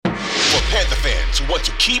fans who want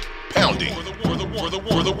to keep pounding. We're the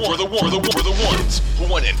ones who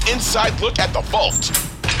want an inside look at the vault.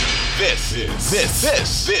 This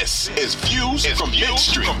is Views from Mid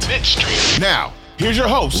Street. Now, here's your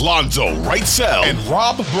host, Lonzo Wrightsell and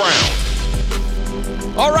Rob Brown.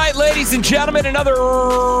 All right, ladies and gentlemen, another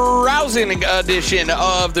rousing edition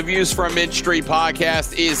of the Views from Mid Street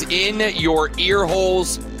podcast is in your ear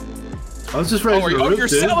holes. I was just ready to roof, you're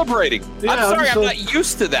dude. Celebrating. Yeah, I'm sorry, I'm not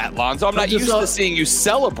used to that, Lonzo. I'm not used to seeing you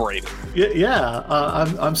celebrate. Yeah,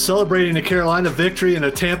 I'm celebrating a Carolina victory and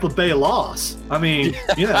a Tampa Bay loss. I mean,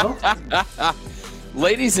 you know.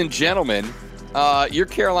 Ladies and gentlemen, your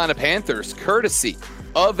Carolina Panthers, courtesy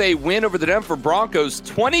of a win over the Denver Broncos,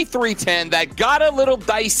 23-10. That got a little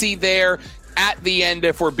dicey there at the end,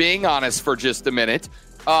 if we're being honest for just a minute.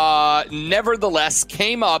 Nevertheless,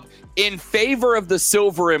 came up in favor of the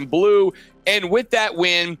silver and blue, and with that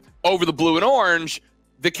win over the blue and orange,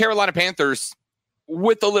 the Carolina Panthers,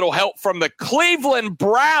 with a little help from the Cleveland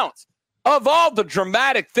Browns, of all the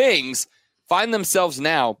dramatic things, find themselves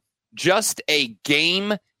now just a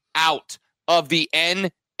game out of the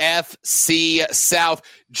NFC South.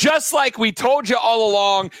 Just like we told you all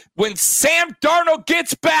along, when Sam Darnold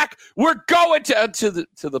gets back, we're going to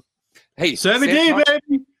the hey, Sammy D,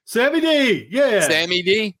 baby. Sammy D, yeah. Sammy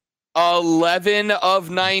D, 11 of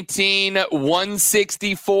 19,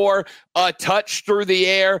 164, a touch through the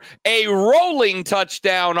air, a rolling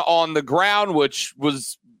touchdown on the ground, which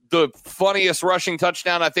was the funniest rushing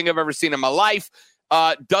touchdown I think I've ever seen in my life.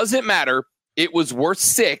 Doesn't matter. It was worth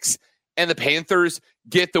 6, and the Panthers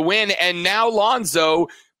get the win. And now, Lonzo,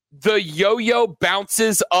 the yo-yo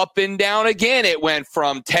bounces up and down again. It went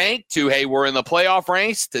from tank to, hey, we're in the playoff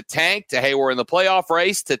race, to tank to, hey, we're in the playoff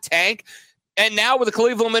race, to tank. And now with the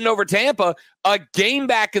Cleveland win over Tampa, a game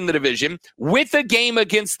back in the division, with a game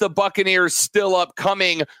against the Buccaneers still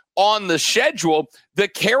upcoming on the schedule, the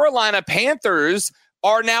Carolina Panthers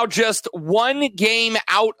are now just one game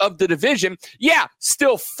out of the division. Yeah,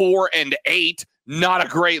 still 4-8. Not a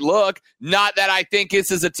great look. Not that I think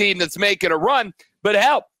this is a team that's making a run, but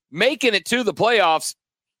hell, making it to the playoffs,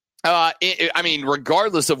 I mean,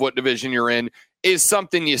 regardless of what division you're in, is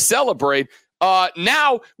something you celebrate.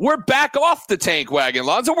 Now we're back off the tank wagon,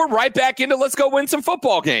 Lonzo. We're right back into let's go win some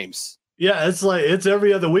football games. Yeah, it's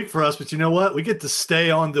every other week for us, but you know what? We get to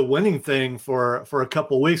stay on the winning thing for a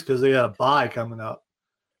couple of weeks because they got a bye coming up.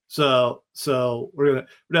 So we're gonna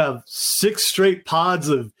have 6 straight pods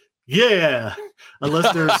of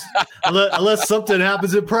unless something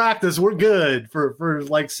happens in practice, we're good for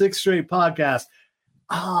like 6 straight podcasts.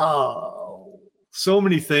 Oh, so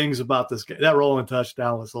many things about this game. That rolling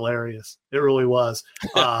touchdown was hilarious. It really was.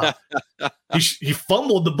 He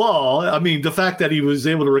fumbled the ball. I mean, the fact that he was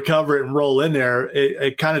able to recover it and roll in there,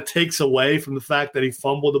 it kind of takes away from the fact that he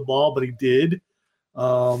fumbled the ball, but he did.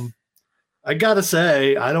 I gotta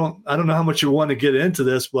say, I don't know how much you want to get into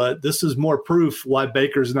this, but this is more proof why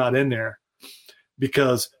Baker's not in there,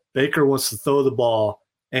 because Baker wants to throw the ball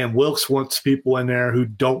and Wilkes wants people in there who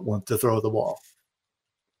don't want to throw the ball.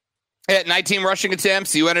 At 19 rushing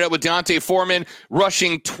attempts, you ended up with D'Onta Foreman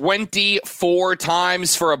rushing 24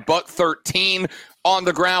 times for $113 on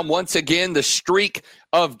the ground. Once again, the streak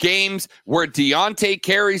of games where D'Onta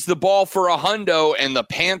carries the ball for $100 and the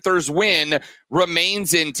Panthers win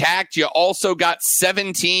remains intact. You also got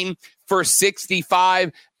 17 for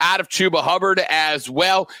 65 out of Chuba Hubbard as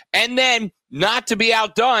well. And then, not to be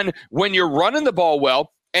outdone, when you're running the ball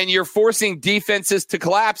well and you're forcing defenses to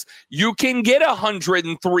collapse, you can get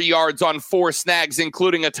 103 yards on 4 snags,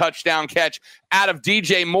 including a touchdown catch out of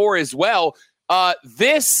DJ Moore as well.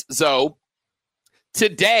 This, Zoe,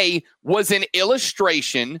 today was an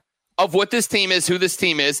illustration of what this team is, who this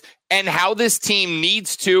team is, and how this team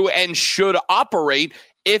needs to and should operate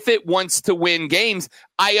if it wants to win games.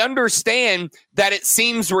 I understand that it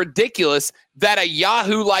seems ridiculous that a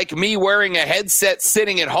Yahoo like me wearing a headset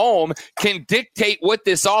sitting at home can dictate what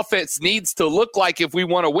this offense needs to look like if we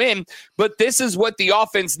want to win, but this is what the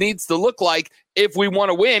offense needs to look like if we want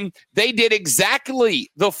to win. They did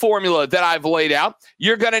exactly the formula that I've laid out.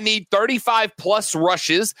 You're going to need 35-plus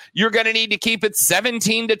rushes. You're going to need to keep it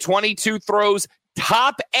 17 to 22 throws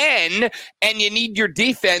top end, and you need your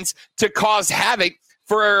defense to cause havoc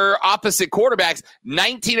for opposite quarterbacks.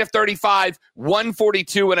 19 of 35,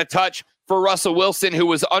 142 and a touch for Russell Wilson, who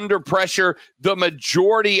was under pressure the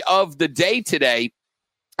majority of the day today.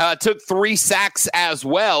 Took 3 sacks as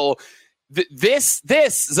well. This,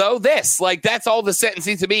 like, that's all the sentence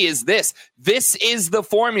needs to be is this. This is the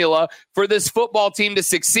formula for this football team to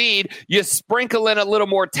succeed. You sprinkle in a little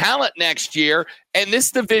more talent next year, and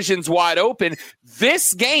this division's wide open.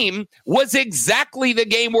 This game was exactly the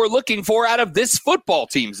game we're looking for out of this football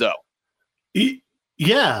team, though.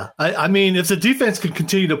 Yeah. I mean, if the defense can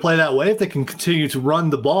continue to play that way, if they can continue to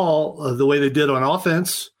run the ball the way they did on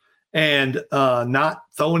offense, and not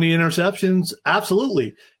throw any interceptions,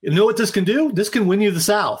 absolutely. You know what this can do? This can win you the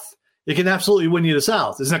South. It can absolutely win you the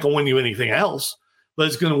South. It's not going to win you anything else, but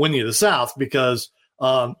it's going to win you the South because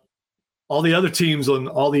all the other teams on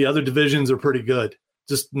all the other divisions are pretty good,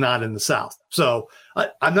 just not in the South. So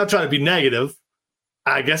I'm not trying to be negative.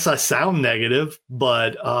 I guess I sound negative,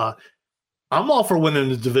 but I'm all for winning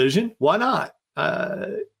the division. Why not?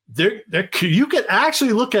 You could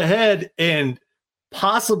actually look ahead and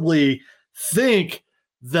possibly think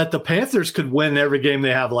that the Panthers could win every game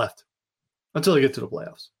they have left until they get to the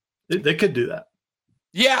playoffs. They could do that.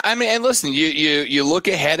 Yeah, I mean, and listen, you look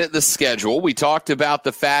ahead at the schedule. We talked about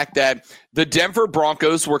the fact that the Denver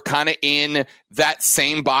Broncos were kind of in that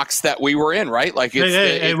same box that we were in, right? Like,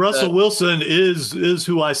 hey, Russell Wilson is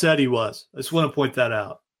who I said he was. I just want to point that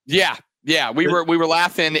out. Yeah, we were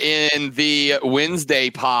laughing in the Wednesday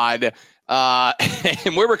pod.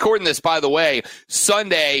 And we're recording this, by the way,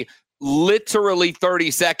 Sunday, literally 30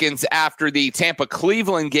 seconds after the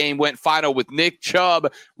Tampa-Cleveland game went final with Nick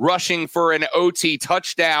Chubb rushing for an OT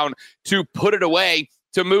touchdown to put it away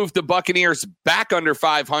to move the Buccaneers back under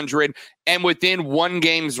 500 and within one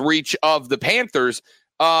game's reach of the Panthers.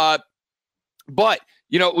 But,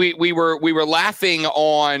 you know, we were laughing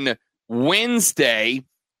on Wednesday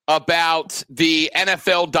about the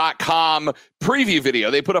NFL.com preview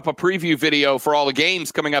video. They put up a preview video for all the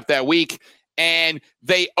games coming up that week, and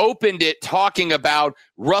they opened it talking about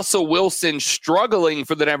Russell Wilson struggling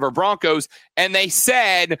for the Denver Broncos, and they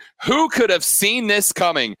said, who could have seen this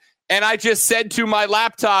coming? And I just said to my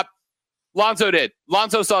laptop, Lonzo did.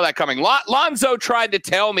 Lonzo saw that coming. Lonzo tried to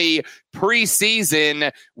tell me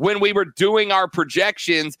preseason when we were doing our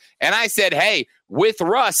projections, and I said, hey, with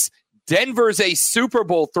Russ, Denver's a Super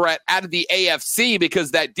Bowl threat out of the AFC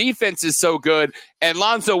because that defense is so good. And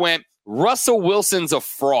Lonzo went, Russell Wilson's a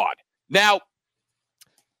fraud. Now,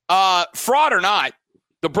 fraud or not,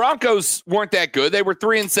 the Broncos weren't that good. They were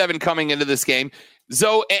 3-7 coming into this game.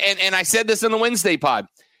 So, and I said this in the Wednesday pod,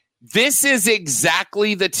 this is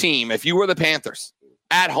exactly the team, if you were the Panthers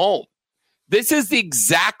at home, this is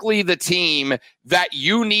exactly the team that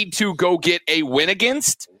you need to go get a win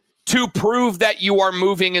against to prove that you are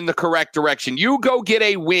moving in the correct direction. You go get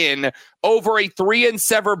a win over a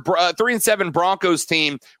 3-7 Broncos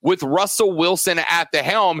team with Russell Wilson at the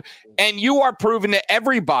helm, and you are proving to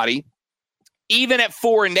everybody, even at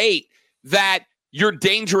 4-8, that you're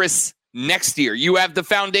dangerous next year. You have the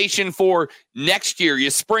foundation for next year.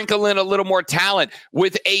 You sprinkle in a little more talent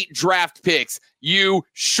with 8 draft picks. You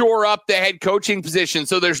shore up the head coaching position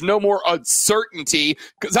so there's no more uncertainty,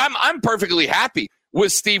 because I'm perfectly happy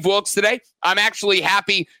with Steve Wilkes today. I'm actually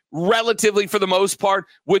happy relatively for the most part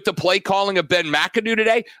with the play calling of Ben McAdoo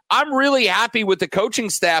today. I'm really happy with the coaching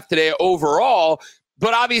staff today overall,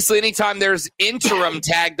 but obviously anytime there's interim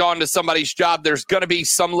tagged onto somebody's job, there's going to be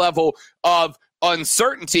some level of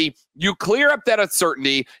uncertainty. You clear up that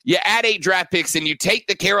uncertainty, you add 8 draft picks, and you take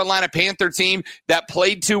the Carolina Panther team that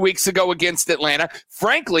played 2 weeks ago against Atlanta.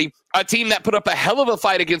 Frankly, a team that put up a hell of a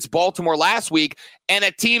fight against Baltimore last week, and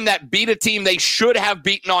a team that beat a team they should have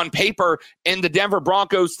beaten on paper in the Denver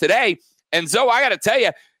Broncos today. And Zoe, I got to tell you,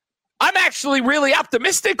 I'm actually really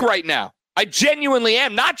optimistic right now. I genuinely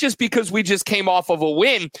am, not just because we just came off of a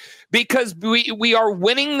win, because we are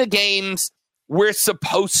winning the games we're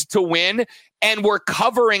supposed to win, and we're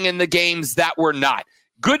covering in the games that we're not.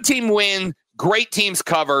 Good team win, great teams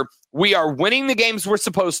cover. We are winning the games we're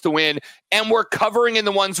supposed to win, and we're covering in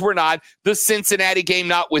the ones we're not, the Cincinnati game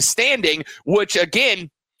notwithstanding, which, again,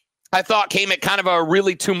 I thought came at kind of a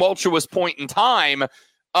really tumultuous point in time.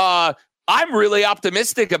 I'm really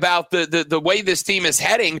optimistic about the way this team is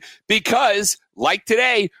heading because, like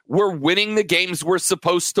today, we're winning the games we're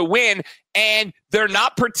supposed to win, and they're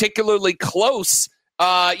not particularly close.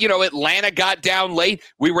 Atlanta got down late.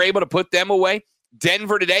 We were able to put them away.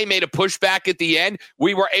 Denver today made a pushback at the end.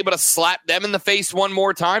 We were able to slap them in the face one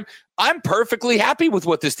more time. I'm perfectly happy with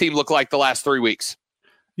what this team looked like the last 3 weeks.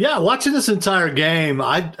 Yeah, watching this entire game,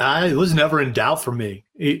 I was never in doubt for me.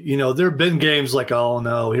 There have been games like, oh,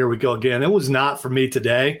 no, here we go again. It was not for me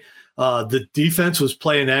today. The defense was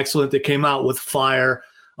playing excellent. They came out with fire.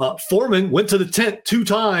 Foreman went to the tent 2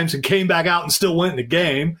 times and came back out and still went in the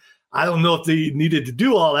game. I don't know if they needed to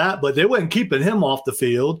do all that, but they weren't keeping him off the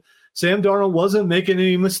field. Sam Darnold wasn't making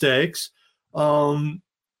any mistakes.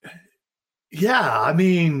 Yeah, I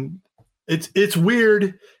mean, it's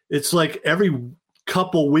weird. It's like every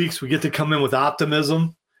couple weeks we get to come in with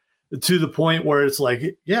optimism to the point where it's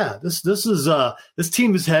like, yeah, this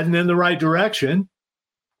team is heading in the right direction.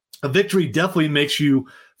 A victory definitely makes you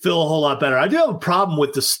feel a whole lot better. I do have a problem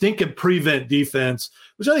with the stinking prevent defense,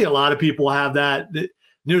 which I think a lot of people have that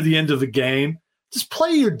near the end of the game. Just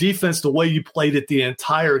play your defense the way you played it the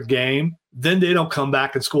entire game. Then they don't come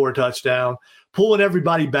back and score a touchdown. Pulling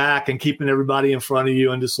everybody back and keeping everybody in front of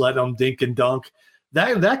you and just letting them dink and dunk,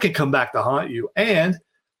 that could come back to haunt you. And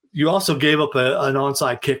you also gave up an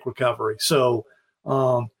onside kick recovery. So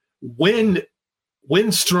win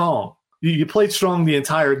strong. You played strong the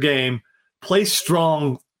entire game. Play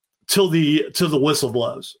strong till the whistle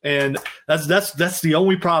blows. And that's the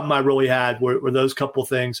only problem I really had were those couple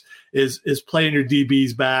things is playing your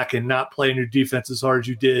DBs back and not playing your defense as hard as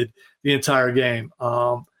you did the entire game.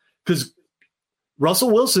 Because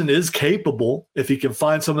Russell Wilson is capable, if he can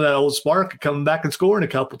find some of that old spark, coming back and scoring a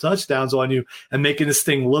couple touchdowns on you and making this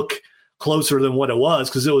thing look closer than what it was,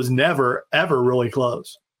 because it was never, ever really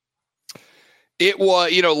close. It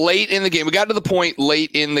was, late in the game. We got to the point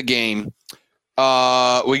late in the game.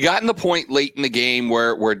 Where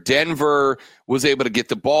Denver was able to get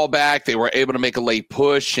the ball back. They were able to make a late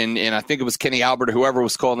push, and I think it was Kenny Albert, whoever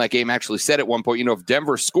was calling that game, actually said at one point, if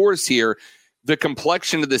Denver scores here, the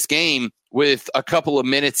complexion of this game with a couple of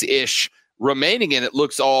minutes-ish remaining in it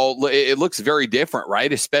looks very different,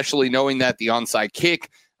 right? Especially knowing that the onside kick,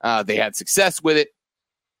 they had success with it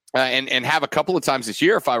and have a couple of times this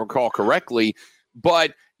year, if I recall correctly.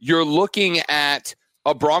 But you're looking at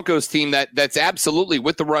a Broncos team that's absolutely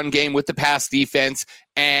with the run game, with the pass defense,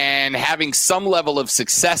 and having some level of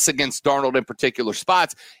success against Darnold in particular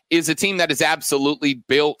spots, is a team that is absolutely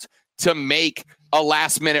built to make a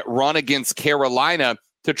last-minute run against Carolina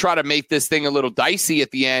to try to make this thing a little dicey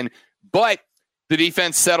at the end. But the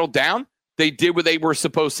defense settled down. They did what they were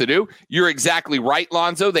supposed to do. You're exactly right,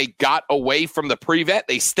 Lonzo. They got away from the prevent.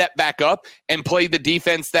 They stepped back up and played the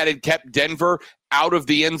defense that had kept Denver out of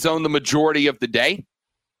the end zone the majority of the day.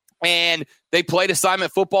 And they played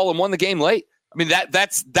assignment football and won the game late. I mean,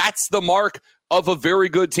 that's the mark of a very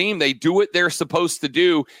good team. They do what they're supposed to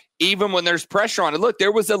do, even when there's pressure on it. Look,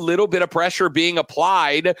 there was a little bit of pressure being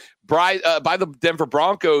applied by the Denver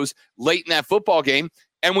Broncos late in that football game,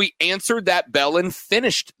 and we answered that bell and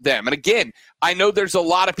finished them. And again, I know there's a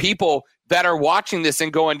lot of people that are watching this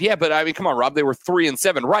and going, yeah, but I mean, come on, Rob, they were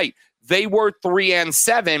 3-7. Right. They were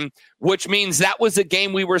 3-7, which means that was a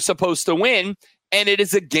game we were supposed to win, and it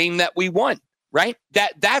is a game that we won, right?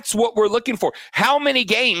 That's what we're looking for. How many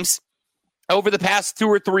games over the past 2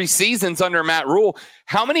 or 3 seasons under Matt Rule,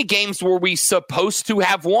 how many games were we supposed to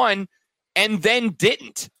have won and then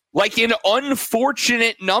didn't? Like an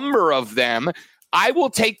unfortunate number of them. I will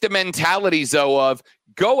take the mentality, Zoe, of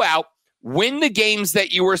go out, win the games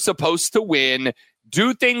that you were supposed to win,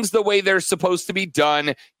 do things the way they're supposed to be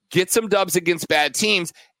done, get some dubs against bad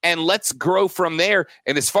teams, and let's grow from there.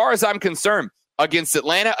 And as far as I'm concerned, against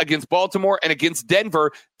Atlanta, against Baltimore, and against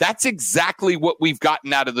Denver, that's exactly what we've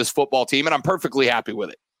gotten out of this football team, and I'm perfectly happy with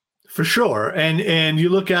it. For sure. And you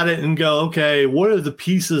look at it and go, okay, what are the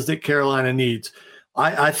pieces that Carolina needs?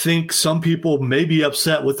 I think some people may be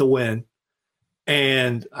upset with the win,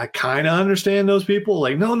 and I kind of understand those people.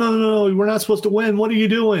 Like, no, we're not supposed to win. What are you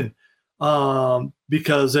doing?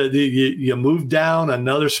 Because you moved down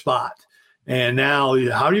another spot, and now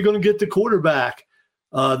how are you going to get the quarterback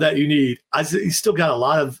that you need? You still got a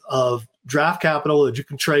lot of draft capital that you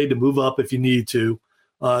can trade to move up if you need to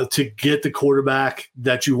get the quarterback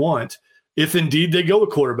that you want, if indeed they go with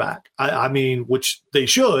quarterback. I mean, which they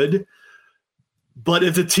should. But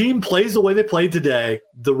if the team plays the way they played today,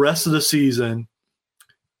 the rest of the season,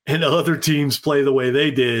 and other teams play the way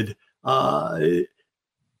they did,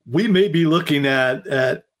 we may be looking at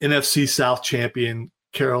NFC South champion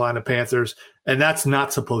Carolina Panthers, and that's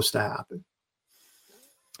not supposed to happen.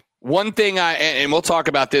 One thing and we'll talk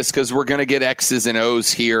about this because we're going to get X's and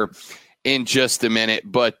O's here in just a minute,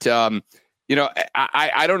 but I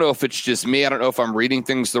don't know if it's just me. I don't know if I'm reading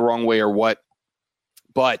things the wrong way or what,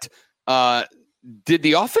 but did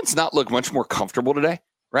the offense not look much more comfortable today?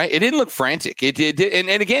 Right? It didn't look frantic. It did. And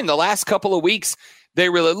again, the last couple of weeks, they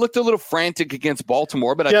really looked a little frantic against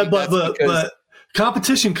Baltimore, but but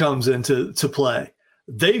competition comes into play.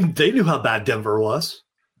 They knew how bad Denver was.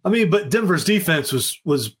 I mean, but Denver's defense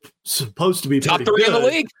was supposed to be top 3 good in the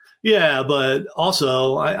league. Yeah, but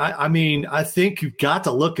also, I mean, I think you've got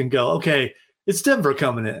to look and go, okay, it's Denver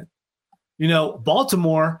coming in.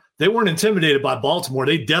 Baltimore, they weren't intimidated by Baltimore.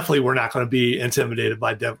 They definitely were not going to be intimidated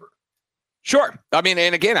by Denver. Sure. I mean,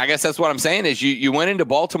 and again, I guess that's what I'm saying is you went into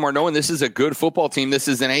Baltimore knowing this is a good football team. This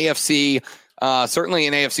is an AFC, certainly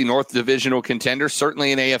an AFC North divisional contender,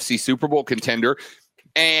 certainly an AFC Super Bowl contender.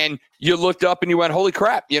 And you looked up and you went, holy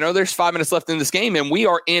crap, there's 5 minutes left in this game and we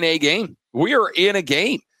are in a game. We are in a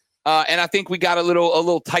game. And I think we got a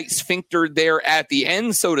little tight sphincter there at the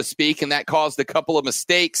end, so to speak. And that caused a couple of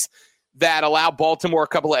mistakes that allowed Baltimore a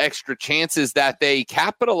couple of extra chances that they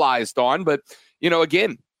capitalized on. But,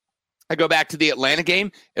 again, I go back to the Atlanta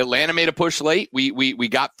game. Atlanta made a push late. We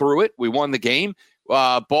got through it. We won the game.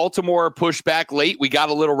 Baltimore pushed back late. We got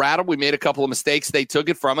a little rattled. We made a couple of mistakes. They took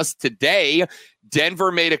it from us. Today,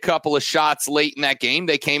 Denver made a couple of shots late in that game.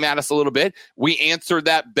 They came at us a little bit. We answered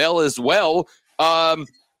that bell as well.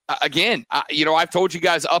 Again, I've told you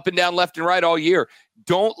guys up and down, left and right all year.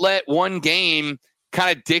 Don't let one game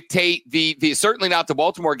kind of dictate the certainly not the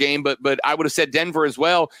Baltimore game, but I would have said Denver as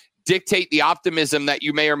well, dictate the optimism that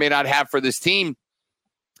you may or may not have for this team.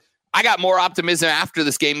 I got more optimism after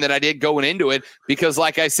this game than I did going into it because,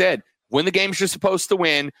 like I said, win the games you're supposed to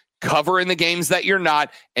win, cover in the games that you're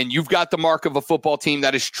not, and you've got the mark of a football team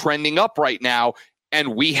that is trending up right now,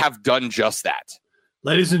 and we have done just that.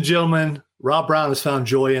 Ladies and gentlemen, Rob Brown has found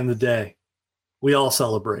joy in the day. We all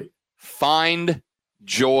celebrate. Find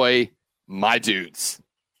joy, my dudes.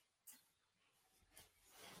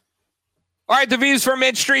 All right, the Views from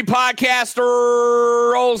Mid Street podcast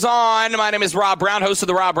rolls on. My name is Rob Brown, host of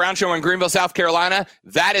the Rob Brown Show in Greenville, South Carolina.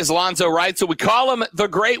 That is Lonzo Wright. So we call him the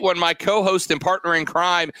Great One, my co-host and partner in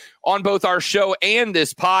crime on both our show and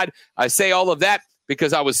this pod. I say all of that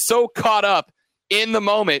because I was so caught up in the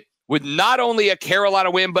moment with not only a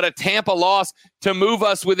Carolina win, but a Tampa loss to move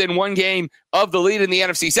us within one game of the lead in the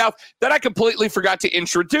NFC South that I completely forgot to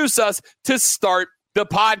introduce us to start the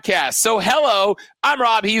podcast. So hello, I'm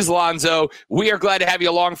Rob, he's Lonzo. We are glad to have you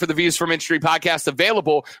along for the Views from Mid Street podcast,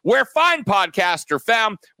 available where fine podcasts are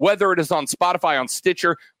found, whether it is on Spotify, on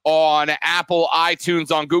Stitcher, on Apple, iTunes,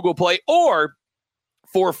 on Google Play, or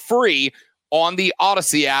for free on the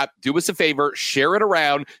Odyssey app. Do us a favor, share it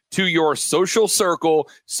around to your social circle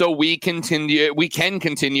so we can continue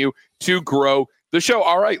to grow the show.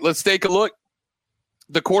 All right, let's take a look.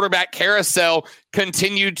 The quarterback carousel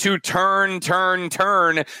continued to turn. Sam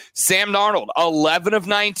Darnold, 11 of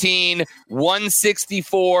 19,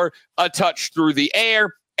 164, a touch through the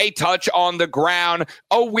air, a touch on the ground,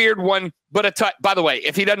 a weird one, but a touch. By the way,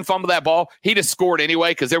 if he doesn't fumble that ball, he'd have scored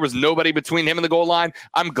anyway because there was nobody between him and the goal line.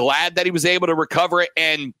 I'm glad that he was able to recover it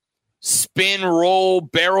and spin roll,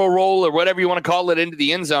 barrel roll, or whatever you want to call it into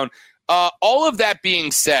the end zone. All of that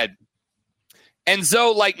being said, and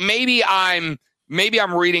so maybe I'm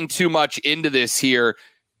reading too much into this here.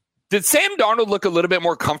 Did Sam Darnold look a little bit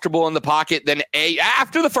more comfortable in the pocket than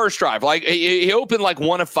after the first drive? He opened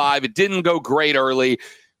 1 of 5. It didn't go great early.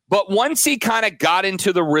 But once he kind of got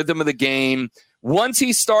into the rhythm of the game, once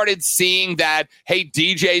he started seeing that, hey,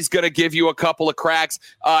 DJ's going to give you a couple of cracks.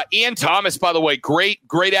 Ian Thomas, by the way, great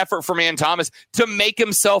effort from Ian Thomas to make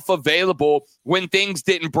himself available when things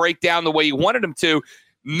didn't break down the way he wanted them to.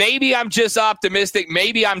 Maybe I'm just optimistic.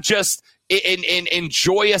 Maybe I'm just in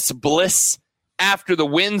joyous bliss after the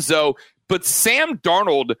wins, though. But Sam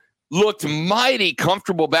Darnold looked mighty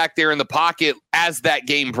comfortable back there in the pocket as that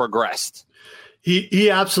game progressed. He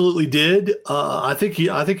absolutely did. I think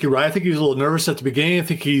you're right. I think he was a little nervous at the beginning. I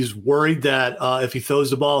think he's worried that if he throws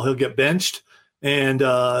the ball, he'll get benched, and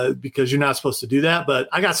because you're not supposed to do that. But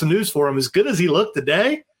I got some news for him. As good as he looked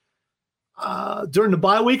today, during the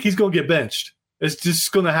bye week, he's going to get benched. It's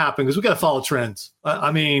just going to happen because we got to follow trends.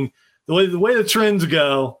 I mean, the way the trends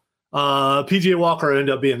go, PJ Walker ended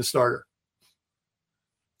up being the starter.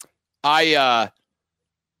 I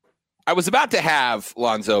was about to have,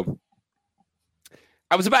 Lonzo,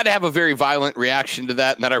 a very violent reaction to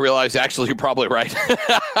that, and then I realized actually you're probably right.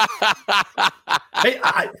 Hey,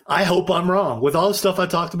 I hope I'm wrong. With all the stuff I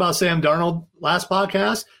talked about Sam Darnold last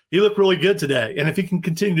podcast, he looked really good today. And if he can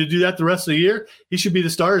continue to do that the rest of the year, he should be the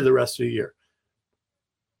starter the rest of the year.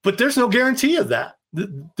 But there's no guarantee of that.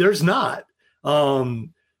 There's not.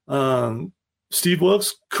 Steve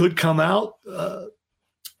Wilkes could come out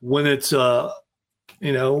when it's the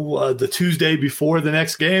Tuesday before the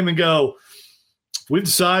next game and go, we've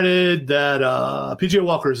decided that PJ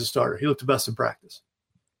Walker is a starter. He looked the best in practice.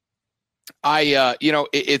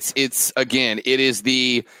 It's again, it is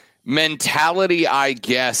the mentality, I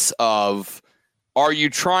guess, of are you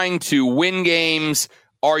trying to win games?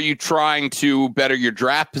 Are you trying to better your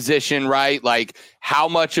draft position, right? Like, how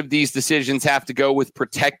much of these decisions have to go with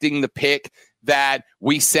protecting the pick that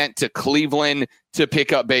we sent to Cleveland to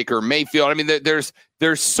pick up Baker Mayfield? I mean,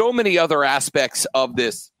 there's so many other aspects of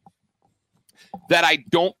this that I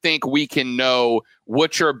don't think we can know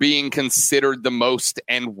which are being considered the most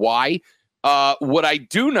and why. What I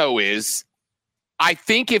do know is I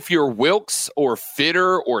think if you're Wilkes or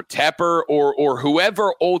Fitter or Tepper or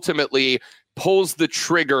whoever ultimately pulls the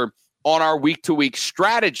trigger on our week-to-week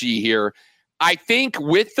strategy here, I think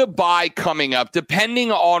with the bye coming up,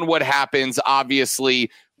 depending on what happens,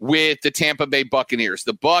 obviously, with the Tampa Bay Buccaneers,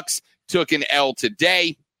 the Bucs took an L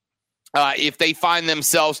today. If they find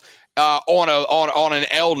themselves on an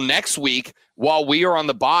L next week while we are on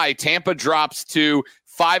the bye, Tampa drops to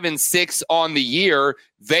 5-6 on the year.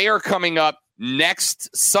 They are coming up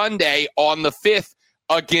next Sunday on the 5th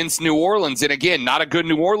against New Orleans. And again, not a good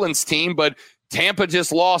New Orleans team, but Tampa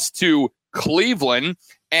just lost to Cleveland,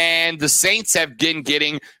 and the Saints have been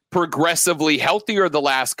getting progressively healthier the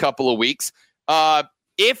last couple of weeks.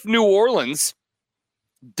 If New Orleans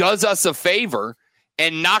does us a favor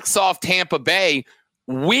and knocks off Tampa Bay,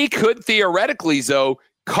 we could theoretically, Zoe,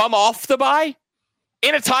 come off the bye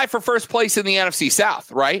in a tie for first place in the NFC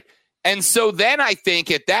South, right? And so then I think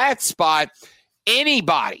at that spot,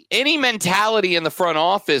 anybody, any mentality in the front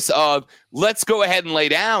office of let's go ahead and lay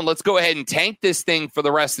down, let's go ahead and tank this thing for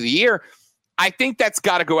the rest of the year, I think that's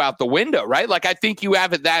got to go out the window, right? Like I think you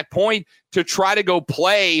have at that point to try to go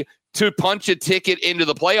play to punch a ticket into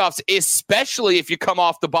the playoffs, especially if you come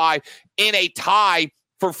off the bye in a tie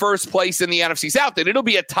for first place in the NFC South. And it'll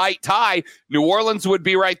be a tight tie. New Orleans would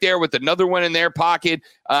be right there with another one in their pocket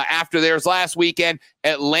after theirs last weekend.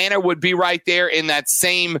 Atlanta would be right there in that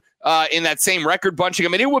same record bunching. I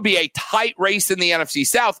mean, it would be a tight race in the NFC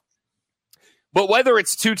South. But whether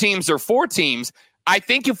it's 2 teams or 4 teams, I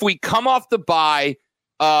think if we come off the bye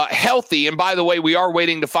healthy, and by the way, we are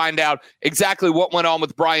waiting to find out exactly what went on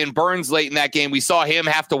with Brian Burns late in that game. We saw him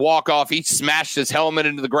have to walk off. He smashed his helmet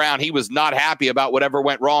into the ground. He was not happy about whatever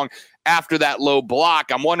went wrong after that low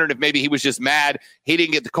block. I'm wondering if maybe he was just mad he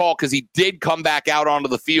didn't get the call because he did come back out onto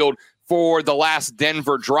the field for the last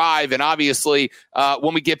Denver drive. And obviously,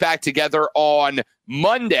 when we get back together on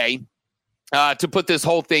Monday to put this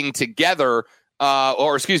whole thing together,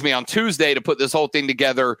 on Tuesday to put this whole thing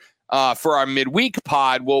together for our midweek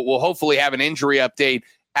pod, we'll hopefully have an injury update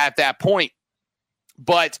at that point.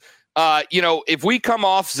 But, if we come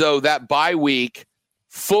off, Zoe, that bye week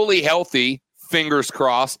fully healthy, fingers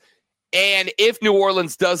crossed, and if New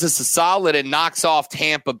Orleans does us a solid and knocks off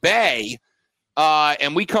Tampa Bay,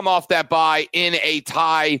 and we come off that bye in a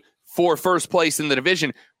tie for first place in the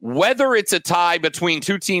division, whether it's a tie between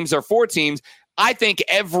 2 teams or 4 teams, I think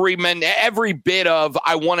every bit of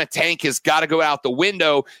I want to tank has got to go out the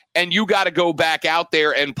window, and you got to go back out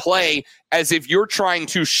there and play as if you're trying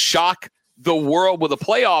to shock the world with a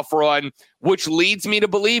playoff run, which leads me to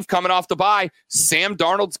believe coming off the bye, Sam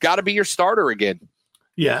Darnold's got to be your starter again.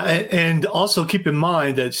 Yeah, and also keep in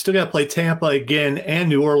mind that you still got to play Tampa again and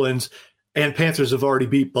New Orleans, and Panthers have already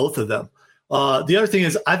beat both of them. The other thing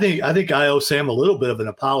is I think I owe Sam a little bit of an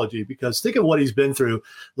apology because think of what he's been through.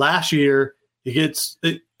 Last year, he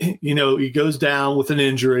goes down with an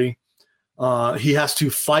injury. He has to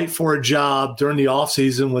fight for a job during the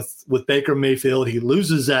offseason with Baker Mayfield. He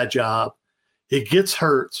loses that job. He gets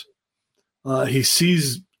hurt. He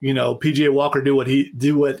sees, PJ Walker do what he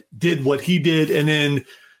did. And then,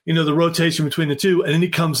 the rotation between the two. And then he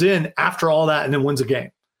comes in after all that and then wins a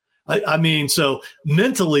game. I mean, so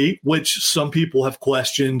mentally, which some people have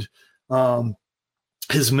questioned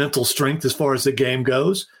his mental strength as far as the game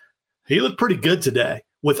goes, he looked pretty good today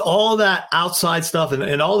with all that outside stuff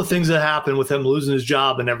and all the things that happened with him losing his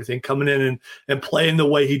job and everything, coming in and playing the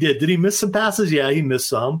way he did. Did he miss some passes? Yeah, he missed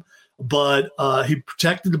some, but he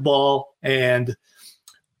protected the ball and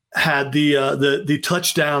had the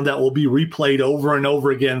touchdown that will be replayed over and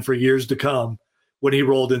over again for years to come when he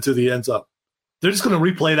rolled into the end zone. They're just going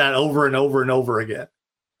to replay that over and over and over again.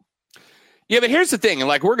 Yeah, but here's the thing, and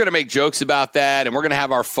we're going to make jokes about that, and we're going to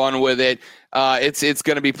have our fun with it. It's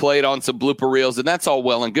going to be played on some blooper reels, and that's all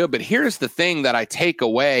well and good. But here's the thing that I take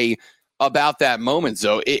away about that moment,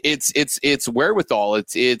 Zoe. It's wherewithal.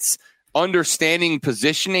 It's understanding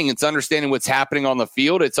positioning. It's understanding what's happening on the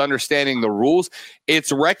field. It's understanding the rules.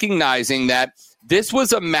 It's recognizing that this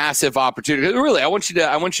was a massive opportunity. Really, I want you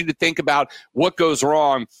to think about what goes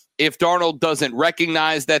wrong if Darnold doesn't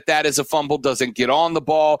recognize that is a fumble, doesn't get on the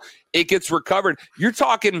ball, it gets recovered. You're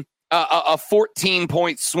talking a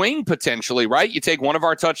 14-point swing potentially, right? You take one of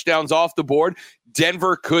our touchdowns off the board.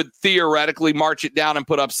 Denver could theoretically march it down and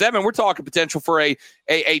put up 7. We're talking potential for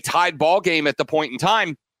a tied ball game at the point in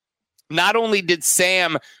time. Not only did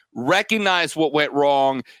Sam recognize what went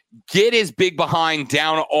wrong, get his big behind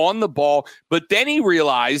down on the ball, but then he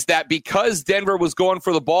realized that because Denver was going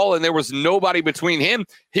for the ball and there was nobody between him,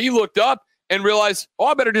 he looked up and realize,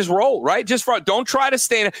 I better just roll, right? Don't try to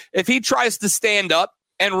stand. If he tries to stand up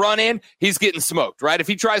and run in, he's getting smoked, right? If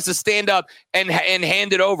he tries to stand up and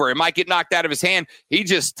hand it over, it might get knocked out of his hand. He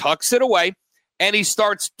just tucks it away, and he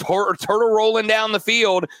starts turtle rolling down the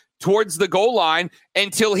field towards the goal line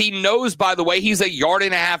until he knows, by the way, he's 1.5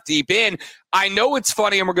 yards deep in. I know it's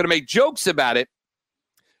funny, and we're going to make jokes about it,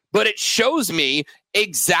 but it shows me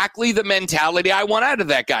exactly the mentality I want out of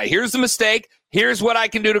that guy. Here's the mistake. Here's what I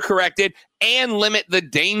can do to correct it and limit the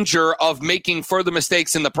danger of making further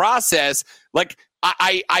mistakes in the process. Like,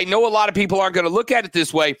 I know a lot of people aren't going to look at it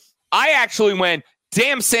this way. I actually went,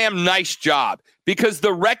 damn, Sam, nice job. Because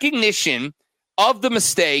the recognition of the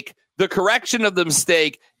mistake, the correction of the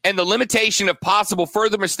mistake, and the limitation of possible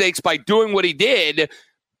further mistakes by doing what he did,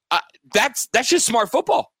 that's just smart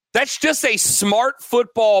football. That's just a smart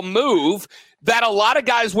football move that a lot of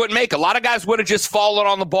guys wouldn't make. A lot of guys would have just fallen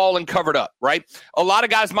on the ball and covered up, right? A lot of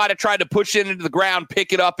guys might have tried to push it into the ground,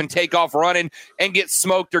 pick it up, and take off running and get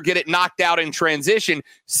smoked or get it knocked out in transition.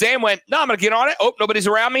 Sam went, no, I'm going to get on it. Oh, nobody's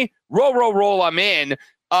around me. Roll, I'm in.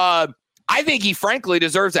 I think he frankly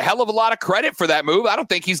deserves a hell of a lot of credit for that move. I don't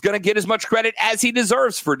think he's going to get as much credit as he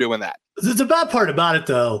deserves for doing that. The bad part about it,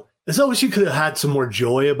 though, is I wish you could have had some more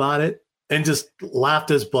joy about it and just laughed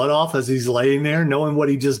his butt off as he's laying there knowing what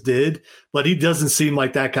he just did. But he doesn't seem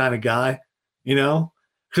like that kind of guy, you know?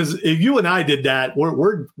 Because if you and I did that,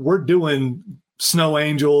 we're doing snow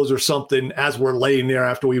angels or something as we're laying there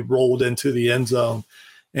after we rolled into the end zone.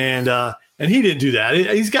 And he didn't do that.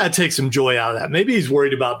 He's got to take some joy out of that. Maybe he's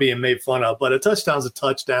worried about being made fun of, but a touchdown's a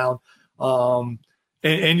touchdown.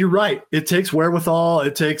 And you're right. It takes wherewithal.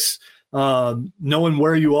 It takes knowing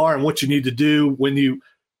where you are and what you need to do when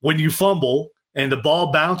you fumble and the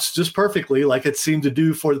ball bounced just perfectly like it seemed to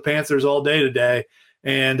do for the Panthers all day today.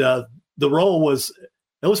 And the roll was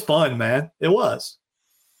fun, man. It was.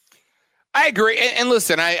 I agree. And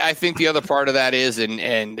listen, I think the other part of that is,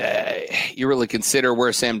 and you really consider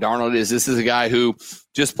where Sam Darnold is. This is a guy who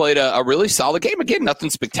just played a really solid game. Again, nothing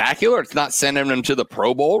spectacular. It's not sending him to the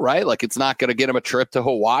Pro Bowl, right? Like, it's not going to get him a trip to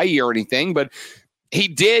Hawaii or anything, but he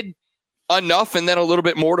did enough and then a little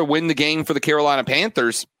bit more to win the game for the Carolina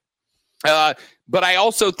Panthers. But I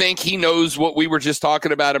also think he knows what we were just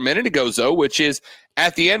talking about a minute ago, Zoe, which is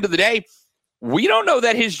at the end of the day, we don't know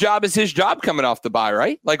that his job is his job coming off the bye,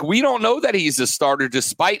 right? Like, we don't know that he's a starter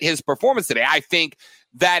despite his performance today. I think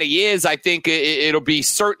that he is. I think it'll be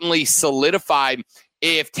certainly solidified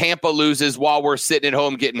if Tampa loses while we're sitting at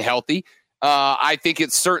home getting healthy. I think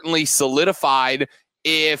it's certainly solidified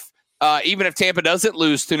if even if Tampa doesn't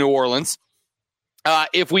lose to New Orleans,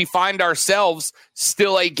 if we find ourselves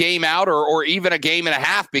still a game out or even a game and a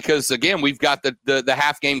half, because, again, we've got the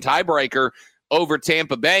half-game tiebreaker over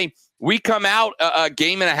Tampa Bay. We come out a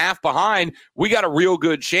game and a half behind, we got a real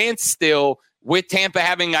good chance still with Tampa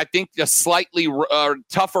having, I think, a slightly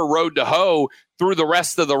tougher road to hoe through the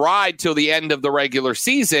rest of the ride till the end of the regular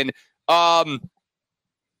season. I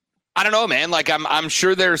don't know, man. Like, I'm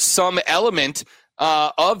sure there's some element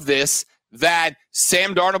of this that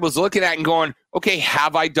Sam Darnold was looking at and going, okay,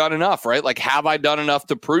 have I done enough, right? Like, have I done enough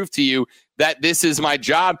to prove to you that this is my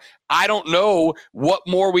job? I don't know what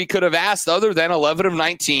more we could have asked other than 11 of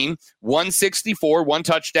 19, 164, one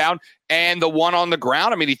touchdown, and the one on the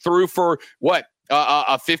ground. I mean, he threw for what?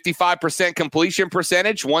 A 55% completion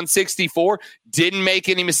percentage, 164, didn't make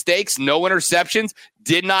any mistakes, no interceptions,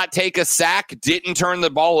 did not take a sack, didn't turn the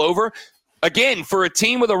ball over. Again, for a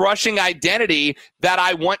team with a rushing identity that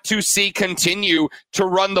I want to see continue to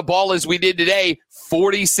run the ball as we did today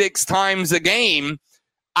 46 times a game,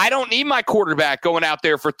 I don't need my quarterback going out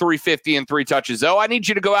there for 350 and 3 touches. I need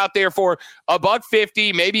you to go out there for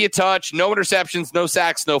 $150, maybe a touch, no interceptions, no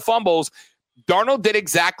sacks, no fumbles. Darnold did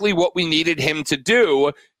exactly what we needed him to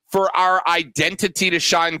do for our identity to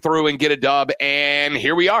shine through and get a dub, and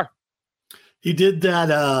here we are. He did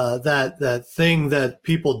that thing that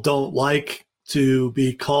people don't like to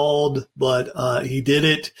be called, but he did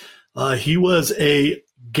it. He was a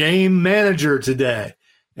game manager today,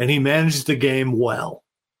 and he managed the game well.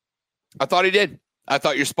 I thought he did. I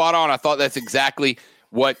thought you're spot on. I thought that's exactly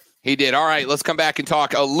what he did. All right, let's come back and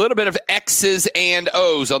talk a little bit of X's and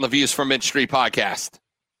O's on the Views from Mid Street podcast.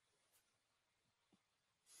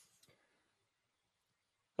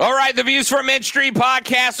 All right, the Views from Mid Street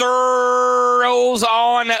podcast rolls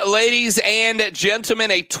on, ladies and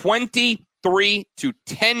gentlemen, a 23-10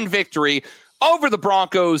 victory over the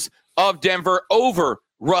Broncos of Denver, over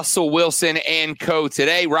Russell Wilson and co.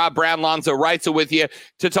 today. Rob Brown, Lonzo Reitzel with you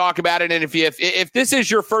to talk about it. And if this is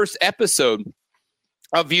your first episode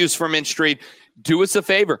of Views from Mid Street, do us a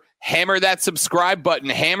favor. Hammer that subscribe button.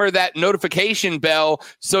 Hammer that notification bell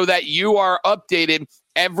so that you are updated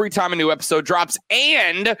every time a new episode drops.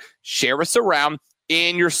 And share us around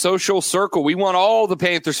in your social circle. We want all the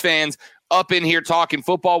Panthers fans up in here talking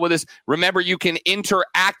football with us. Remember, you can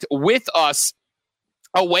interact with us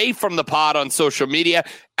away from the pod on social media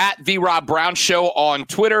at The Rob Brown Show on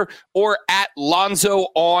Twitter or at Lonzo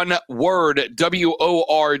on Word,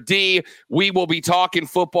 WORD. We will be talking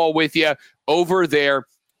football with you over there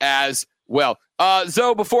as well.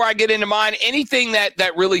 Zoe, before I get into mine, anything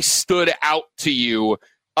that really stood out to you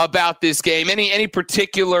about this game? Any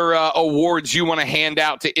particular awards you want to hand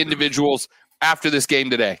out to individuals after this game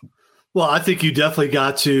today? Well, I think you definitely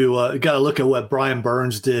got to look at what Brian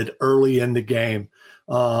Burns did early in the game.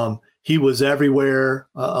 He was everywhere,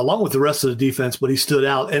 along with the rest of the defense, but he stood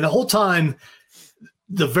out. And the whole time,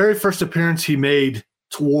 the very first appearance he made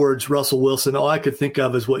towards Russell Wilson, all I could think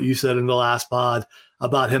of is what you said in the last pod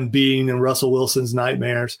about him being in Russell Wilson's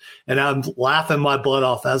nightmares. And I'm laughing my butt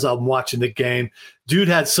off as I'm watching the game. Dude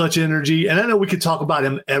had such energy. And I know we could talk about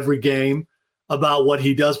him every game, about what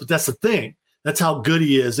he does, but that's the thing. That's how good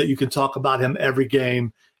he is, that you can talk about him every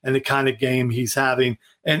game and the kind of game he's having.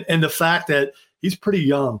 And the fact that he's pretty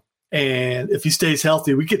young, and if he stays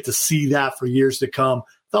healthy, we get to see that for years to come.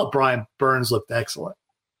 I thought Brian Burns looked excellent.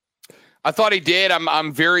 I thought he did.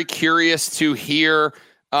 I'm very curious to hear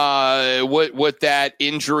what that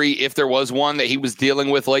injury, if there was one that he was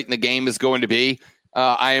dealing with late in the game, is going to be.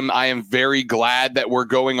 I am very glad that we're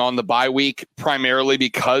going on the bye week primarily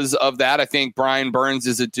because of that. I think Brian Burns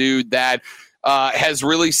is a dude that has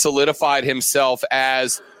really solidified himself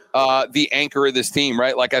as the anchor of this team,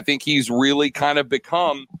 right? Like, I think he's really kind of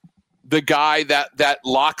become the guy that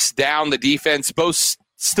locks down the defense, both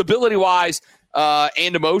stability-wise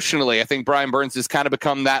and emotionally. I think Brian Burns has kind of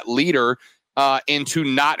become that leader, and to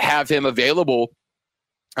not have him available,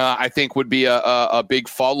 I think would be a big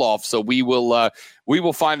fall off. So we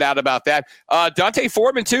will find out about that. Dante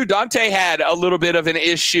Foreman too. Dante had a little bit of an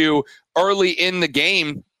issue early in the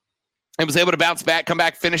game and was able to bounce back, come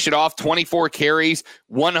back, finish it off. 24 carries,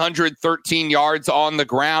 113 yards on the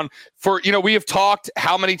ground. We have talked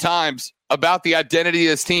how many times about the identity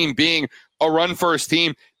of this team being a run first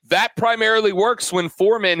team. That primarily works when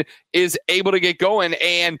Foreman is able to get going.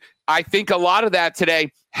 And I think a lot of that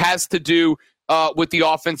today has to do with the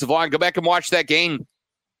offensive line. Go back and watch that game.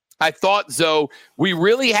 I thought, Zoe, we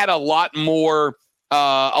really had a lot more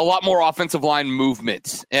offensive line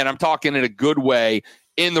movement, and I'm talking in a good way,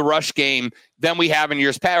 in the rush game than we have in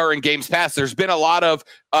years past or in games past. There's been a lot of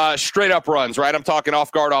straight up runs, right? I'm talking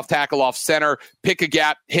off guard, off tackle, off center, pick a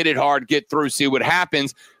gap, hit it hard, get through, see what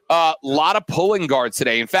happens. A lot of pulling guards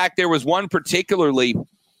today. In fact, there was one particularly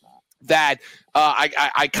that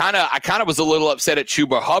I kind of was a little upset at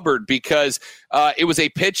Chuba Hubbard because it was a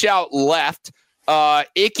pitch out left.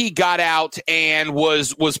 Icky got out and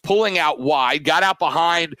was pulling out wide, got out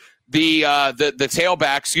behind the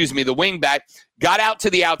tailback, the wingback, got out to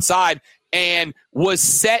the outside and was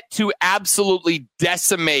set to absolutely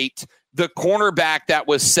decimate the cornerback that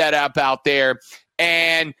was set up out there.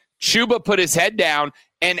 And Chuba put his head down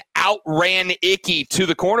and outran Icky to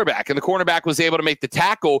the cornerback, and the cornerback was able to make the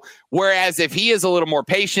tackle. Whereas if he is a little more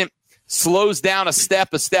patient, slows down a step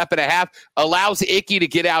and a half, allows Icky to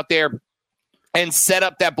get out there and set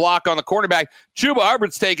up that block on the cornerback, Chuba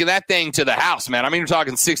Hubbard's taking that thing to the house, man. I mean, we're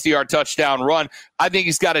talking 60-yard touchdown run. I think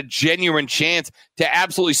he's got a genuine chance to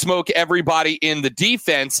absolutely smoke everybody in the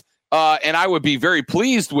defense, and I would be very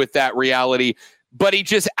pleased with that reality. But he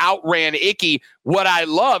just outran Icky. What I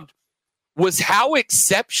loved was how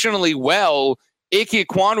exceptionally well Ike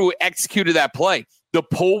Ekwonu executed that play. The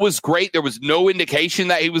pull was great. There was no indication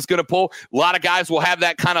that he was going to pull. A lot of guys will have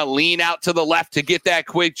that kind of lean out to the left to get that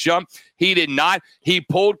quick jump. He did not. He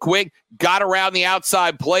pulled quick, got around the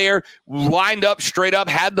outside player, lined up straight up,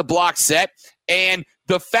 had the block set. And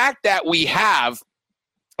the fact that we have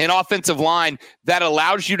an offensive line that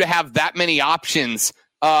allows you to have that many options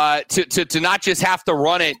to not just have to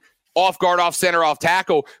run it off guard, off center, off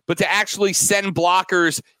tackle, but to actually send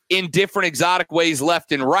blockers in different exotic ways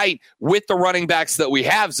left and right with the running backs that we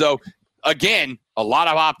have. So, again, a lot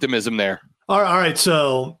of optimism there. All right.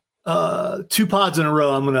 So 2 pods in a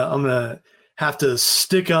row, I'm gonna have to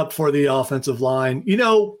stick up for the offensive line. You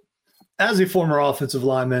know, as a former offensive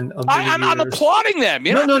lineman, I'm applauding them.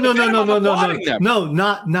 No,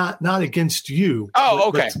 not against you. Oh,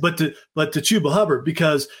 okay. But to Chuba Hubbard,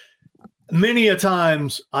 because many a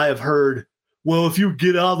times I have heard, well, if you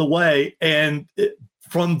get out of the way and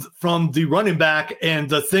from the running back, and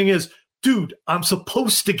the thing is, dude, I'm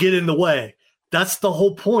supposed to get in the way. That's the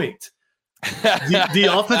whole point. The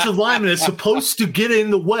offensive lineman is supposed to get in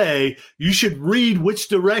the way. You should read which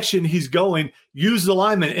direction he's going, use the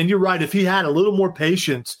lineman. And you're right. If he had a little more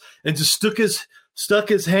patience and just stuck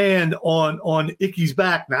his hand on Icky's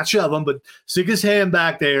back, not shove him, but stick his hand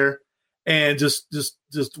back there and just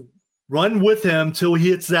run with him till he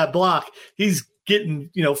hits that block. He's getting,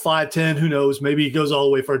 5'10", who knows, maybe he goes all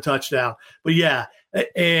the way for a touchdown. But yeah,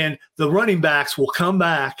 and the running backs will come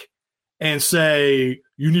back and say,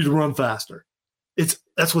 you need to run faster.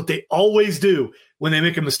 That's what they always do when they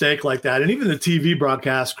make a mistake like that. And even the TV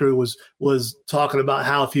broadcast crew was talking about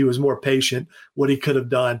how if he was more patient, what he could have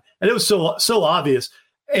done. And it was so obvious.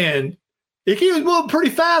 And he was moving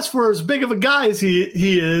pretty fast for as big of a guy as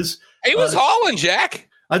he is. He was hauling, Jack.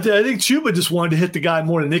 I think Chuba just wanted to hit the guy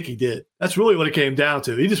more than Nicky did. That's really what it came down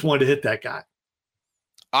to. He just wanted to hit that guy.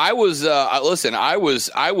 I was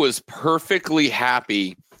I was perfectly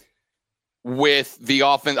happy with the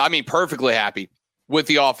offense. I mean, perfectly happy with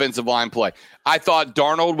the offensive line play. I thought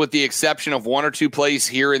Darnold, with the exception of one or two plays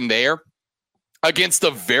here and there against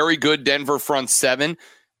a very good Denver front seven,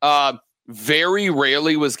 very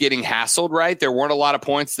rarely was getting hassled, right? There weren't a lot of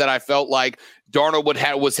points that I felt like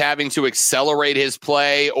Darnold was having to accelerate his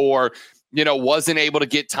play or, wasn't able to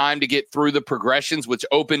get time to get through the progressions, which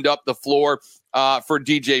opened up the floor for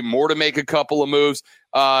DJ Moore to make a couple of moves.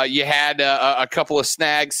 You had a couple of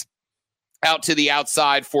snags out to the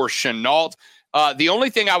outside for Chenault. The only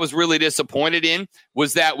thing I was really disappointed in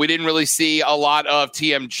was that we didn't really see a lot of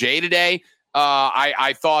TMJ today.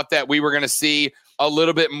 I thought that we were going to see a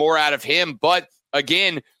little bit more out of him. But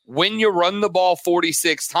again, when you run the ball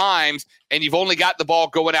 46 times and you've only got the ball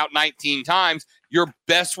going out 19 times, your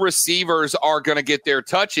best receivers are going to get their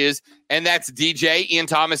touches. And that's DJ, Ian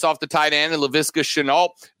Thomas off the tight end, and Laviska Shenault,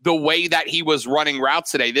 the way that he was running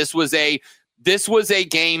routes today. This was a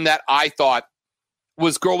game that I thought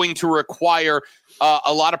was going to require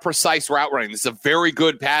a lot of precise route running. This is a very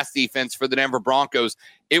good pass defense for the Denver Broncos.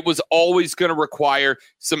 It was always going to require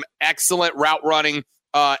some excellent route running,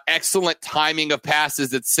 excellent timing of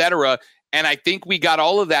passes, etc. And I think we got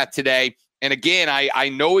all of that today. And again, I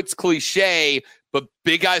know it's cliche, but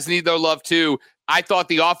big guys need their love too. I thought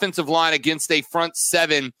the offensive line against a front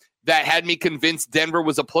seven that had me convinced Denver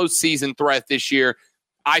was a postseason threat this year,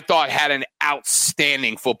 I thought had an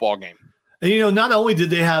outstanding football game. And, not only did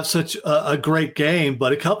they have such a great game,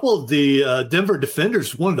 but a couple of the Denver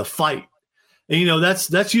defenders wanted to fight. And,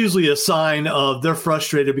 that's usually a sign of they're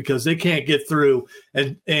frustrated because they can't get through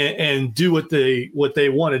and do what they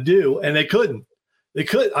want to do. And they couldn't.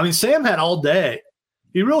 I mean, Sam had all day.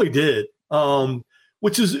 He really did,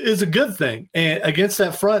 which is a good thing. And against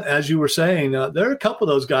that front, as you were saying, there are a couple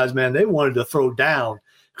of those guys, man, they wanted to throw down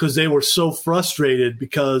because they were so frustrated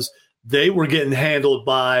because they were getting handled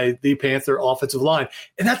by the Panther offensive line.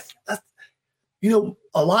 And that's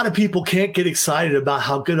a lot of people can't get excited about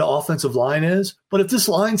how good an offensive line is, but if this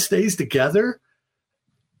line stays together,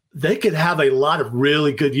 they could have a lot of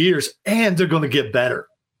really good years, and they're going to get better.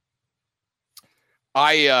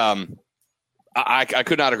 I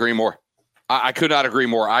could not agree more. I could not agree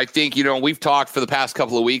more. I think, we've talked for the past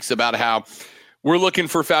couple of weeks about how we're looking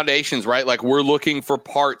for foundations, right? Like we're looking for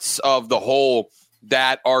parts of the whole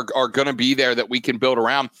that are going to be there that we can build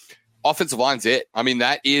around. Offensive line's it. I mean,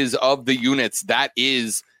 that is of the units. That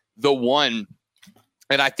is the one.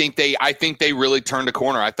 And I think they really turned a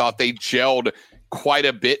corner. I thought they gelled quite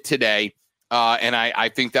a bit today. And I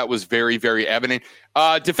think that was very, very evident.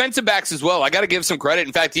 Defensive backs as well. I got to give some credit.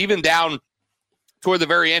 In fact, even down toward the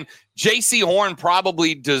very end, J.C. Horn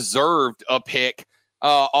probably deserved a pick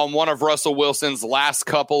on one of Russell Wilson's last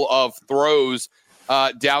couple of throws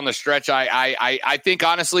down the stretch. I think,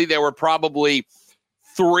 honestly, there were probably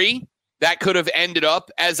three that could have ended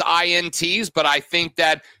up as INTs, but I think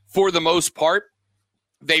that for the most part,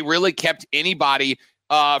 they really kept anybody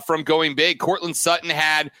from going big. Cortland Sutton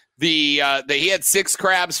had he had 6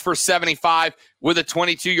 crabs for 75 with a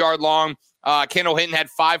 22-yard long. Kendall Hinton had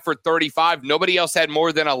 5 for 35. Nobody else had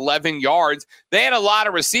more than 11 yards. They had a lot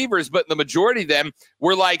of receivers, but the majority of them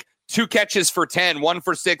were like 2 catches for 10, 1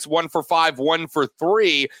 for 6, 1 for 5, 1 for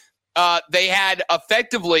 3. They had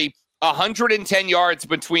effectively 110 yards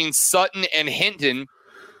between Sutton and Hinton,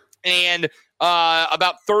 and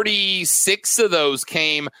about 36 of those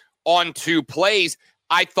came on 2 plays.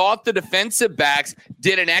 I thought the defensive backs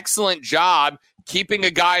did an excellent job keeping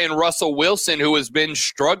a guy in Russell Wilson who has been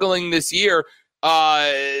struggling this year,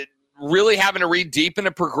 really having to read deep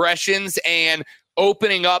into progressions and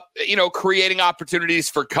opening up, creating opportunities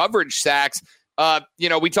for coverage sacks.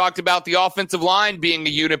 We talked about the offensive line being a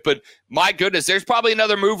unit, but my goodness, there's probably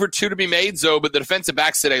another move or two to be made, Zoe, but the defensive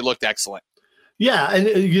backs today looked excellent. Yeah, and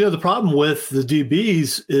the problem with the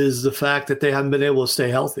DBs is the fact that they haven't been able to stay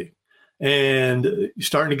healthy, and you're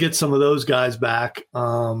starting to get some of those guys back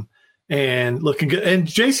and looking good. And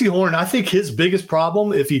J.C. Horn, I think his biggest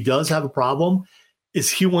problem, if he does have a problem, is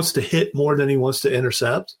he wants to hit more than he wants to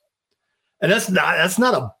intercept, and that's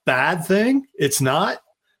not a bad thing. It's not,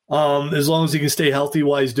 as long as he can stay healthy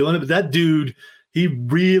while he's doing it. But that dude, he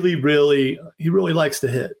really likes to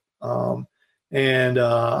hit.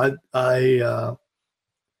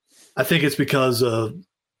 I think it's because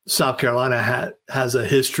South Carolina has a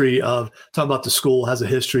history of talking about the school has a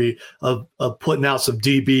history of putting out some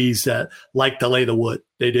DBs that like to lay the wood.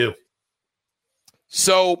 They do.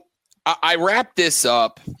 So I wrapped this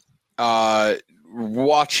up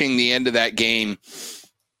watching the end of that game,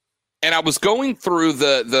 and I was going through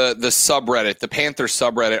the subreddit, the Panthers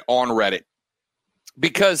subreddit on Reddit,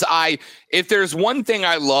 because if there's one thing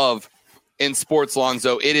I love in sports,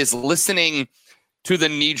 Lonzo, it is listening to the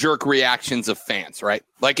knee-jerk reactions of fans, right?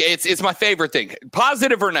 Like it's my favorite thing,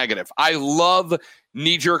 positive or negative. I love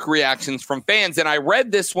knee-jerk reactions from fans. And I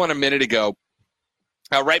read this one a minute ago,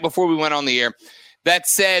 right before we went on the air, that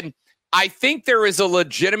said, I think there is a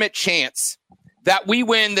legitimate chance that we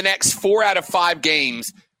win the next 4 out of 5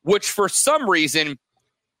 games, which for some reason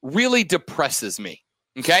really depresses me.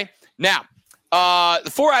 Okay? Now,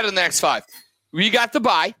 4 out of the next 5. We got the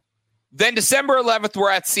bye. Then December 11th,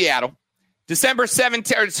 we're at Seattle. December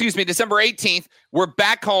 18th, we're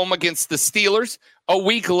back home against the Steelers. A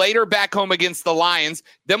week later, back home against the Lions.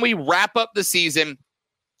 Then we wrap up the season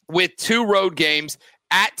with 2 road games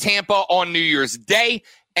at Tampa on New Year's Day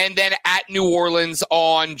and then at New Orleans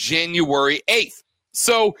on January 8th.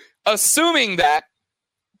 So assuming that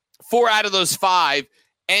 4 out of those 5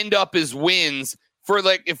 end up as wins for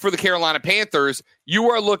the Carolina Panthers, you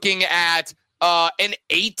are looking at an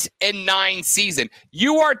 8-9 season.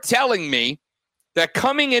 You are telling me that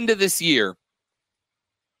coming into this year,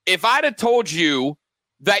 if I'd have told you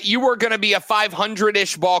that you were going to be a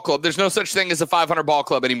 500-ish ball club, there's no such thing as a 500 ball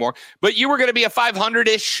club anymore, but you were going to be a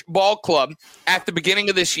 500-ish ball club at the beginning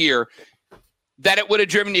of this year, that it would have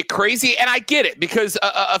driven you crazy. And I get it, because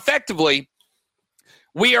effectively,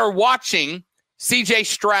 we are watching C.J.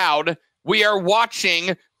 Stroud, we are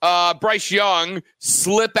watching Bryce Young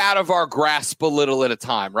slip out of our grasp a little at a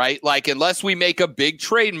time, right? Like, unless we make a big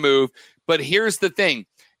trade move. But here's the thing.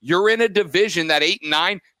 You're in a division that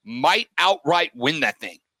 8-9 might outright win that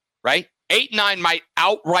thing, right? 8-9 might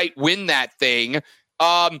outright win that thing.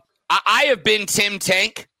 I have been Tim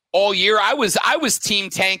Tank all year. I was Team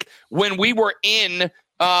Tank when we were in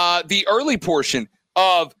the early portion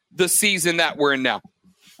of the season that we're in now.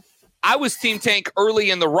 I was Team Tank early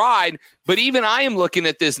in the ride, but even I am looking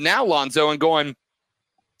at this now, Lonzo, and going,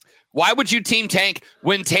 why would you Team Tank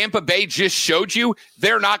when Tampa Bay just showed you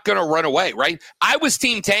they're not going to run away, right? I was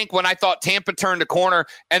Team Tank when I thought Tampa turned a corner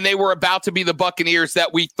and they were about to be the Buccaneers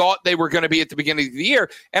that we thought they were going to be at the beginning of the year.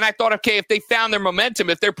 And I thought, okay, if they found their momentum,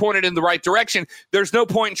 if they're pointed in the right direction, there's no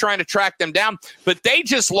point in trying to track them down. But they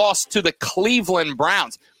just lost to the Cleveland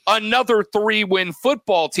Browns, another 3-win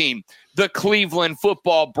football team, the Cleveland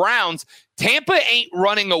Football Browns. Tampa ain't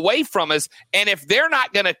running away from us, and if they're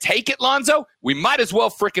not going to take it, Lonzo, we might as well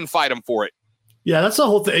freaking fight them for it. Yeah, that's the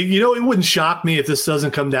whole thing. It wouldn't shock me if this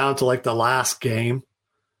doesn't come down to like the last game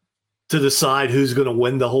to decide who's going to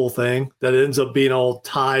win the whole thing, that it ends up being all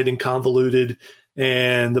tied and convoluted,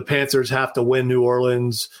 and the Panthers have to win New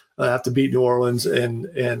Orleans, have to beat New Orleans, and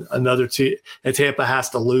another team, and Tampa has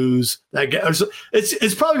to lose that game.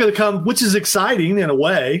 It's probably going to come, which is exciting in a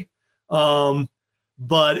way.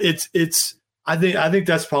 But I think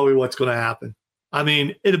that's probably what's going to happen. I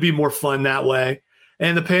mean, it'll be more fun that way.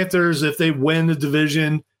 And the Panthers, if they win the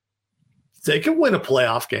division, they can win a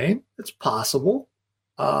playoff game. It's possible.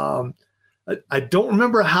 I don't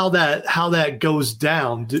remember how that goes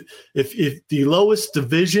down. If the lowest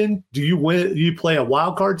division, do you win? Do you play a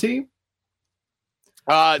wild card team?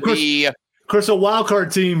 Of course, a wild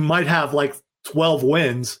card team might have like 12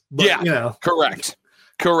 wins. But, yeah,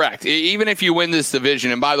 Correct. Even if you win this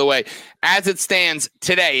division, and by the way, as it stands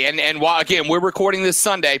today, and while, again, we're recording this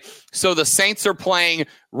Sunday, so the Saints are playing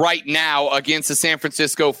right now against the San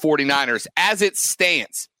Francisco 49ers. As it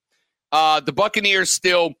stands, the Buccaneers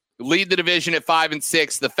still lead the division at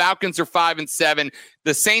 5-6. The Falcons are 5-7.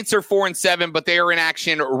 The Saints are 4-7, but they are in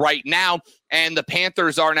action right now, and the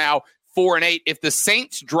Panthers are now 4-8. If the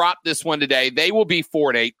Saints drop this one today, they will be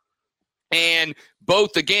 4-8. And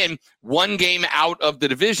both, again, one game out of the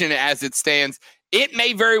division as it stands. It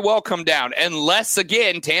may very well come down, unless,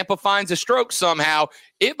 again, Tampa finds a stroke somehow.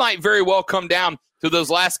 It might very well come down to those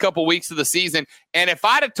last couple weeks of the season. And if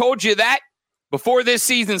I'd have told you that before this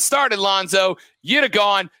season started, Lonzo, you'd have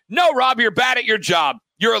gone, no, Rob, you're bad at your job.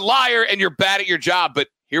 You're a liar and you're bad at your job. But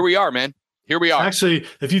here we are, man. Here we are. Actually,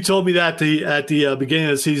 if you told me that at the beginning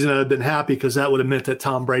of the season, I'd have been happy because that would have meant that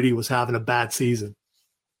Tom Brady was having a bad season.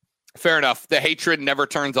 Fair enough. The hatred never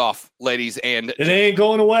turns off, ladies. And it ain't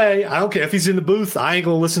going away. I don't care if he's in the booth. I ain't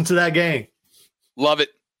going to listen to that game. Love it.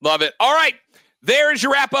 Love it. All right. There's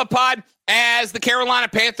your wrap-up pod as the Carolina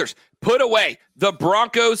Panthers put away the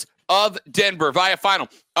Broncos of Denver via final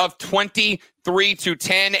of 23-10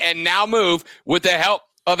 and now move with the help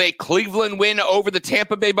of a Cleveland win over the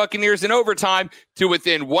Tampa Bay Buccaneers in overtime to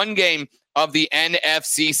within one game of the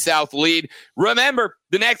NFC South lead. Remember,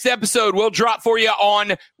 the next episode will drop for you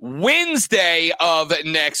on Wednesday of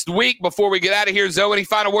next week. Before we get out of here, Zoe, any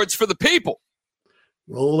final words for the people?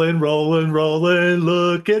 Rolling, rolling, rolling.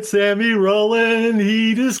 Look at Sammy rolling.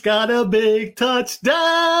 He just got a big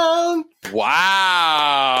touchdown.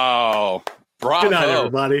 Wow. Bravo. Good night,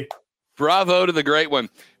 everybody. Bravo to the great one.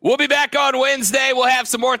 We'll be back on Wednesday. We'll have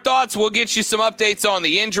some more thoughts. We'll get you some updates on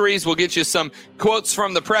the injuries. We'll get you some quotes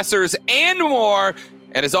from the pressers and more.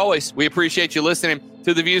 And as always, we appreciate you listening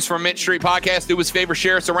to the Views from Mint Street podcast. Do us a favor,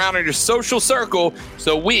 share us around in your social circle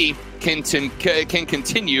so we can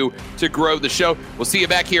continue to grow the show. We'll see you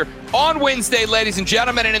back here on Wednesday, ladies and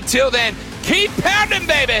gentlemen. And until then, keep pounding,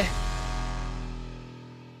 baby.